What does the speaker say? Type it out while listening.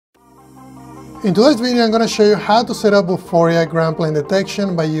In today's video, I'm going to show you how to set up Vuforia Ground Plane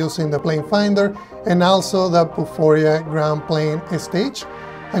detection by using the plane finder and also the Vuforia Ground Plane Stage.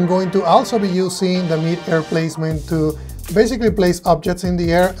 I'm going to also be using the mid-air placement to basically place objects in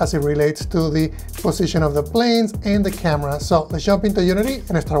the air as it relates to the position of the planes and the camera. So let's jump into Unity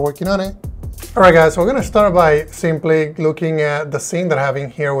and start working on it. Alright guys, so we're going to start by simply looking at the scene that I have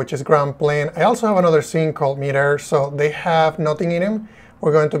in here, which is ground plane. I also have another scene called mid-air, so they have nothing in them.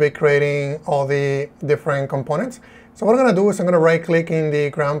 We're going to be creating all the different components. So what I'm going to do is I'm going to right click in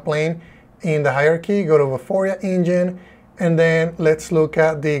the ground plane in the hierarchy, go to Vuforia Engine, and then let's look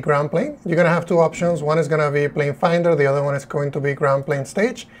at the ground plane. You're going to have two options. One is going to be plane finder, the other one is going to be ground plane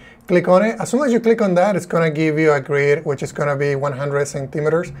stage. Click on it. As soon as you click on that, it's going to give you a grid which is going to be 100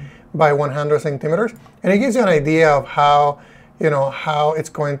 centimeters by 100 centimeters, and it gives you an idea of how it's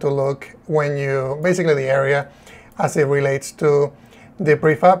going to look when you basically the area as it relates to the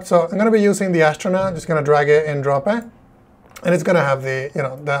prefab. So I'm going to be using the astronaut, just going to drag it and drop it, and it's going to have the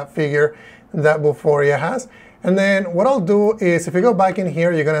that figure that Vuforia has. And then what I'll do is, if you go back in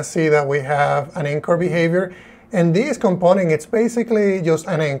here, you're going to see that we have an anchor behavior, and this component, it's basically just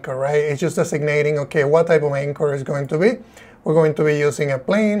an anchor, right? It's just designating, okay, what type of anchor is going to be. We're going to be using a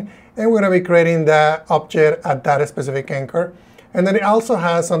plane, and we're going to be creating that object at that specific anchor. And then it also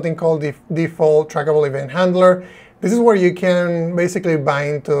has something called the default trackable event handler. This is where you can basically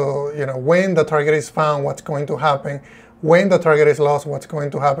bind to, when the target is found, what's going to happen. When the target is lost, what's going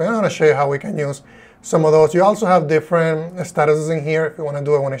to happen. I'm going to show you how we can use some of those. You also have different statuses in here if you want to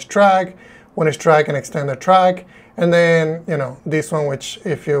do it when it's track and extend the track. And then, this one, which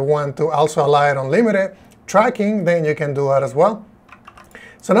if you want to also allow it unlimited tracking, then you can do that as well.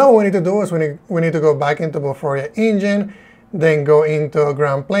 So now what we need to do is we need to go back into Vuforia Engine, then go into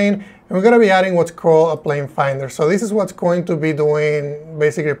ground plane, and we're going to be adding what's called a plane finder. So this is what's going to be doing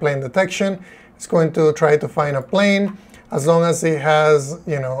basically plane detection. It's going to try to find a plane. As long as it has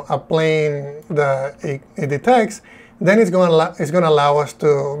a plane that it detects, then it's going to allow us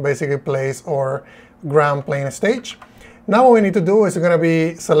to basically place our ground plane stage. Now what we need to do is we're going to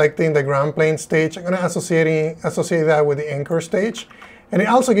be selecting the ground plane stage. I'm going to associate that with the anchor stage. And it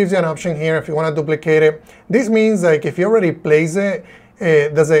also gives you an option here if you want to duplicate it. This means like if you already place it,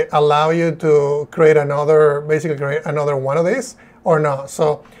 does it allow you to create basically create another one of these or not?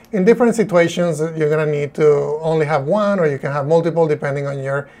 So in different situations, you're going to need to only have one, or you can have multiple depending on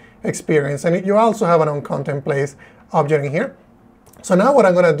your experience. And you also have an on-content place object in here. So now what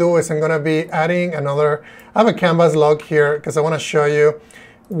I'm going to do is I'm going to be adding I have a canvas log here because I want to show you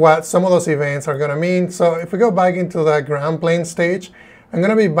what some of those events are going to mean. So if we go back into the ground plane stage, I'm going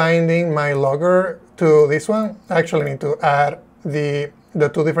to be binding my logger to this one. I actually need to add the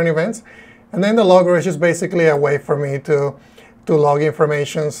two different events. And then the logger is just basically a way for me to log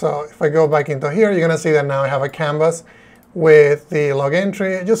information. So if I go back into here, you're going to see that now I have a canvas with the log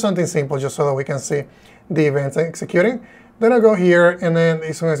entry, just something simple, just so that we can see the events executing. Then I'll go here, and then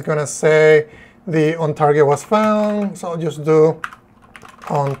this one is going to say the on target was found. So I'll just do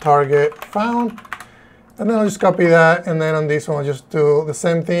on target found. And then I'll just copy that, and then on this one I'll just do the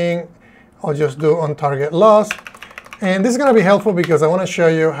same thing. I'll just do on target lost. And this is going to be helpful because I want to show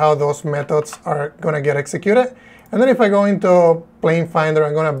you how those methods are going to get executed. And then if I go into plane finder,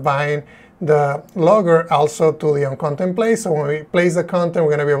 I'm going to bind the logger also to the on content place. So when we place the content,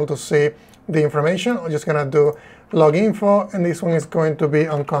 we're going to be able to see the information. I'm just going to do log info, and this one is going to be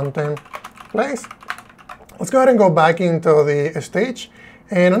on content place. Let's go ahead and go back into the stage.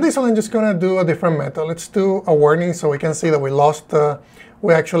 And on this one, I'm just going to do a different method. Let's do a warning so we can see that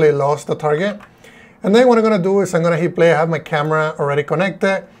we actually lost the target. And then what I'm going to do is I'm going to hit play. I have my camera already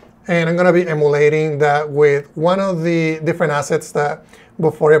connected, and I'm going to be emulating that with one of the different assets that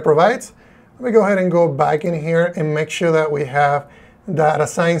Vuforia provides. Let me go ahead and go back in here and make sure that we have that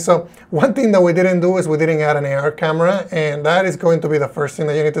assigned. So one thing that we didn't do is we didn't add an AR camera, and that is going to be the first thing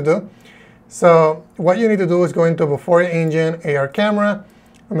that you need to do. So what you need to do is go into Vuforia Engine, AR camera,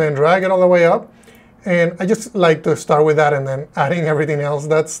 and then drag it all the way up. And I just like to start with that and then adding everything else.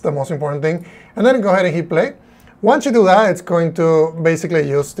 That's the most important thing. And then go ahead and hit play. Once you do that, it's going to basically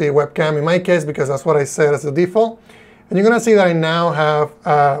use the webcam in my case, because that's what I set as the default. And you're going to see that I now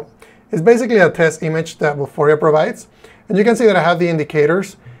have, it's basically a test image that Vuforia provides. And you can see that I have the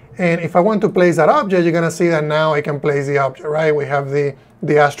indicators. And if I want to place that object, you're going to see that now I can place the object, right? We have the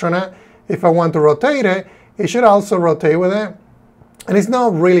astronaut. If I want to rotate it, it should also rotate with it. And it's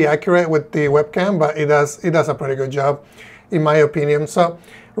not really accurate with the webcam, but it does a pretty good job, in my opinion. So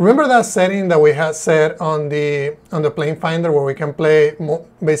remember that setting that we had set on the plane finder where we can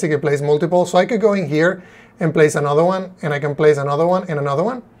basically place multiple. So I could go in here and place another one, and I can place another one and another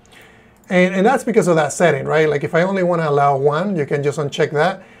one. And that's because of that setting, right? Like if I only want to allow one, you can just uncheck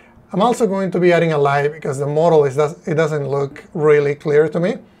that. I'm also going to be adding a light because the model it doesn't look really clear to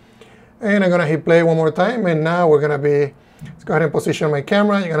me. And I'm going to hit play one more time. And now we're going to be, let's go ahead and position my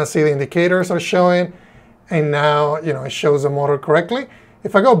camera. You're going to see the indicators are showing. And now, it shows the model correctly.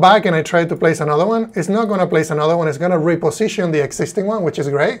 If I go back and I try to place another one, it's not going to place another one. It's going to reposition the existing one, which is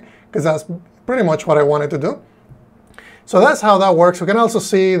great, because that's pretty much what I wanted to do. So that's how that works. We can also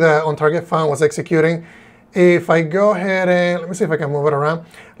see the on-target found was executing. If I go ahead and, let me see if I can move it around.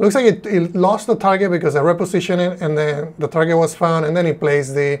 It looks like it lost the target because I repositioned it, and then the target was found, and then it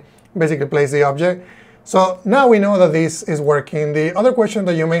basically plays the object. So now we know that this is working. The other question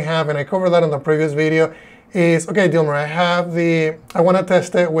that you may have, and I covered that in the previous video, is, okay, Dilmer, I want to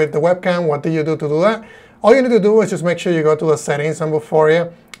test it with the webcam. What do you do to do that? All you need to do is just make sure you go to the settings on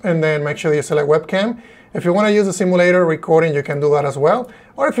Vuforia, and then make sure that you select webcam. If you want to use a simulator recording, you can do that as well.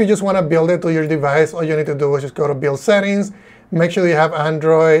 Or if you just want to build it to your device, all you need to do is just go to Build Settings, make sure you have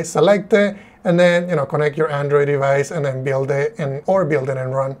Android selected, and then connect your Android device and then build it or build it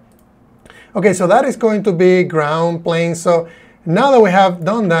and run. Okay, so that is going to be ground plane. So now that we have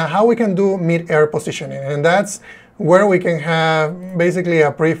done that, how we can do mid-air positioning, and that's where we can have basically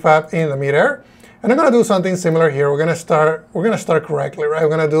a prefab in the mid-air. And I'm going to do something similar here. We're going to start correctly, right?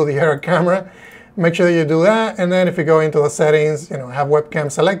 We're going to do the air camera. Make sure that you do that, and then if you go into the settings, have webcam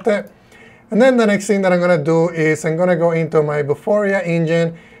selected. And then the next thing that I'm going to do is I'm going to go into my Vuforia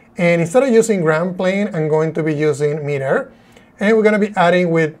engine, and instead of using ground plane, I'm going to be using mid-air. And we're going to be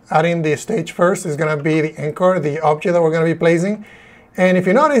adding the stage first. It's going to be the anchor, the object that we're going to be placing. And if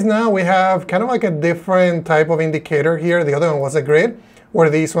you notice now, we have kind of like a different type of indicator here. The other one was a grid, where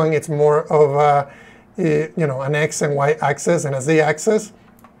this one it's more of an X and Y axis and a Z axis.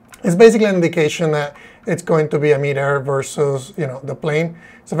 It's basically an indication that it's going to be a mid-air versus the plane.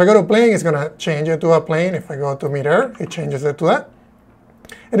 So if I go to plane, it's going to change it to a plane. If I go to mid-air, it changes it to that.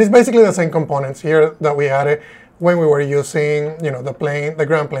 And it's basically the same components here that we added when we were using the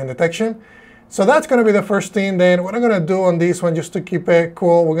ground plane detection. So that's going to be the first thing. Then what I'm going to do on this one, just to keep it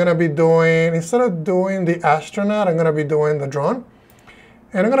cool, we're going to be doing, instead of doing the astronaut, I'm going to be doing the drone.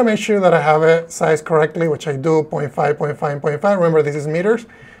 And I'm going to make sure that I have it sized correctly, which I do, 0.5, 0.5, 0.5. Remember, this is meters.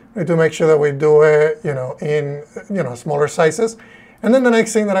 We need to make sure that we do it, in smaller sizes. And then the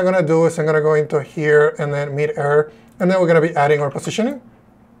next thing that I'm going to do is I'm going to go into here and then mid-air, and then we're going to be adding our positioning.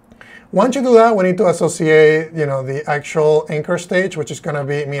 Once you do that, we need to associate, the actual anchor stage, which is going to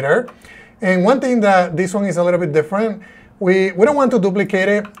be mid-air. And one thing that this one is a little bit different, we don't want to duplicate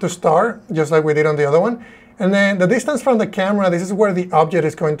it to start, just like we did on the other one. And then the distance from the camera, this is where the object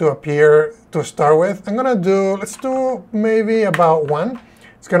is going to appear to start with. I'm going to do, let's do maybe about 1.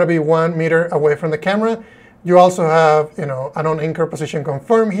 It's going to be 1 meter away from the camera. You also have, an on-anchor position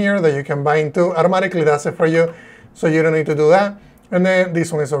confirm here that you can bind to. Automatically does it for you, so you don't need to do that. And then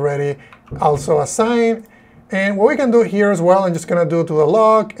this one is already also assigned. And what we can do here as well, I'm just going to do to the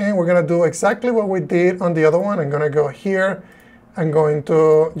log, and we're going to do exactly what we did on the other one. I'm going to go here. I'm going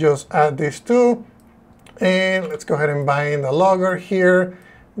to just add these two. And let's go ahead and bind the logger here,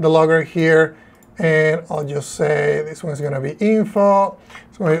 and I'll just say this one's going to be info.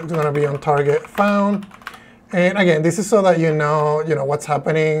 It's going to be on target found. And again, this is so that you know what's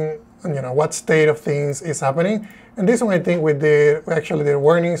happening, what state of things is happening. And this one, I think we actually did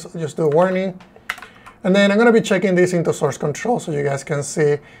warnings. So just do warning. And then I'm going to be checking this into source control so you guys can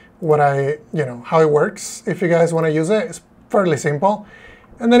see what how it works. If you guys want to use it, it's fairly simple.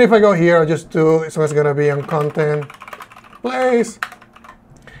 And then if I go here, I'll just do, this one's going to be on content place.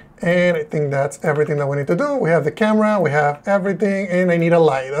 And I think that's everything that we need to do. We have the camera, we have everything, and I need a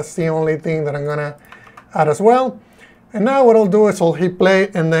light. That's the only thing that I'm going to add as well. And now what I'll do is I'll hit play,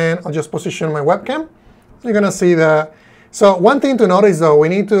 and then I'll just position my webcam. You're going to see that. So one thing to notice, though, we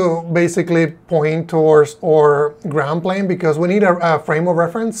need to basically point towards our ground plane because we need a frame of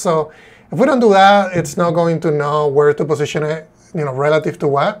reference. So if we don't do that, it's not going to know where to position it, relative to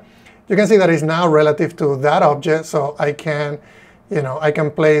what. You can see that it's now relative to that object, so I can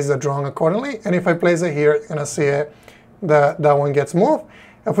place the drone accordingly. And if I place it here, you're going to see it, that one gets moved.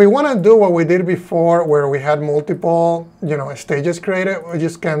 If we want to do what we did before, where we had multiple, stages created, we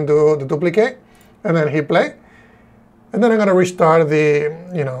just can do the duplicate and then hit play. And then I'm going to restart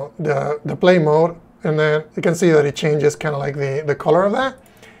the play mode, and then you can see that it changes kind of like the color of that.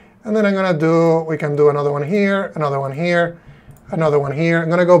 And then we can do another one here, another one here, another one here. I'm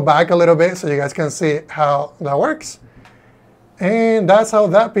going to go back a little bit so you guys can see how that works. And that's how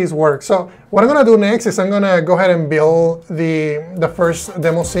that piece works. So what I'm gonna do next is I'm gonna go ahead and build the first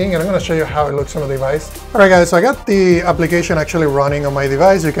demo scene, and I'm gonna show you how it looks on the device. All right guys, so I got the application actually running on my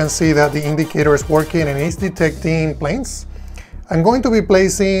device. You can see that the indicator is working and it's detecting planes. I'm going to be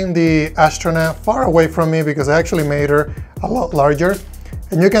placing the astronaut far away from me because I actually made her a lot larger.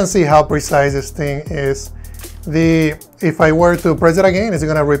 And you can see how precise this thing is. If I were to press it again, it's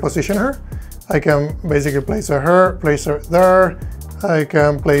gonna reposition her. I can basically place her there. I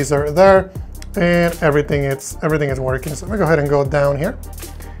can place her there, and everything is working. So let me go ahead and go down here,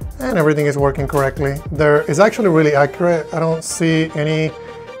 and everything is working correctly. There is actually really accurate. I don't see any,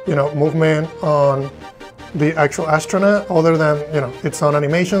 movement on the actual astronaut other than, it's on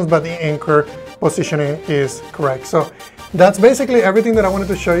animations, but the anchor positioning is correct. So that's basically everything that I wanted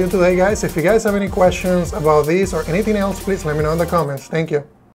to show you today, guys. If you guys have any questions about this or anything else, please let me know in the comments. Thank you.